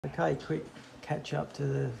Okay, quick catch up to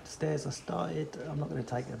the stairs I started. I'm not going to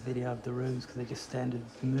take a video of the rooms because they're just standard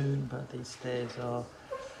moon, but these stairs are,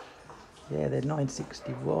 yeah, they're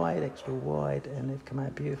 960 wide, extra wide, and they've come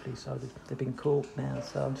out beautifully. So they've been caulked now,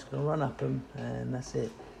 so I'm just going to run up them and that's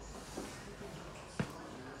it.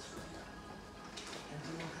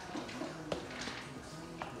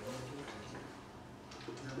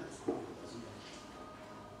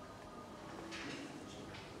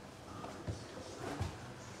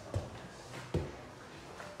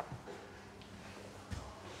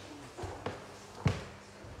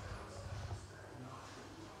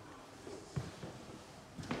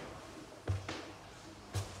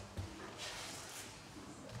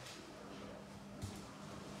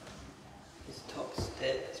 This top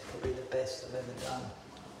step is probably the best I've ever done.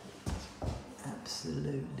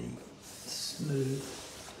 Absolutely smooth,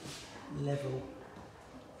 level,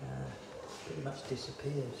 pretty much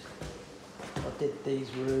disappears. I did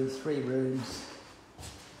these rooms, 3 rooms,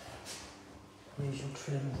 usual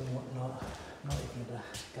trims and whatnot. I'm not even going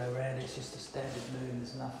to go around, it's just a standard moon,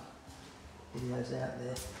 there's enough videos out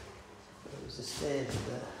there. But it was the stairs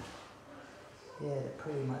that, yeah, they're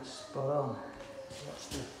pretty much spot on. That's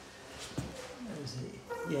the, that was it.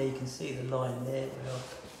 Yeah, you can see the line there where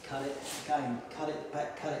I've cut it, again, cut it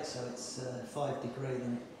back, cut it so it's 5 degree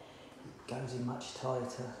and it goes in much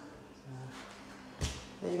tighter.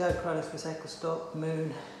 There you go, Kronoswiss Aquastop,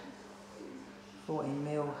 moon,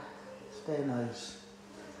 14mm, stair nose.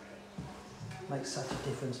 Makes such a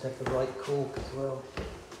difference to have the right cork as well.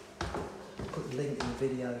 I'll put the link in the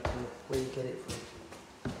video to where you get it from.